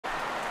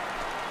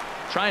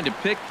Trying to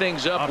pick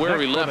things up where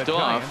we left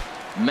off.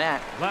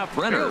 Matt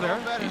Brenner.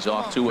 He's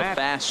off to a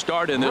fast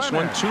start in this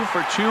one. 2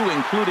 for 2,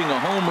 including a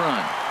home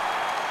run.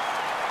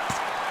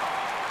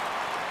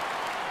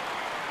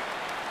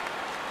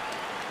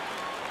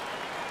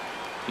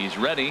 He's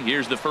ready.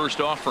 Here's the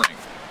first offering.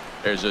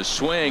 There's a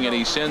swing, and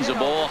he sends a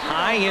ball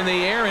high in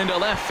the air into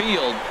left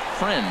field.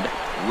 Friend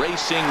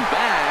racing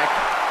back,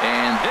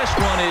 and this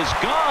one is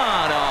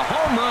gone. A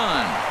home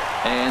run.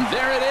 And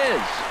there it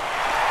is.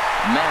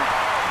 Matt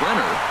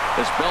Brenner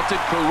has belted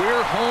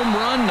career home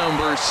run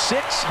number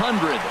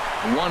 600.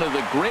 One of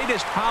the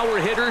greatest power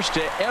hitters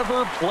to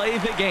ever play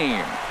the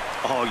game.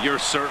 Oh, you're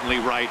certainly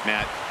right,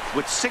 Matt.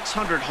 With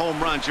 600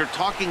 home runs, you're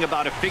talking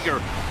about a figure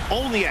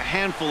only a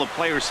handful of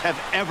players have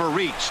ever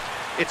reached.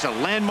 It's a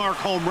landmark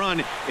home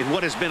run in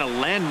what has been a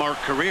landmark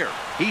career.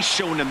 He's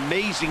shown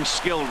amazing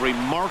skill,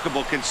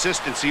 remarkable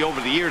consistency over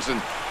the years,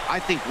 and I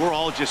think we're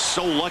all just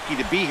so lucky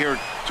to be here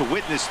to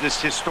witness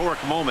this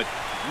historic moment.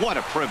 What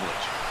a privilege.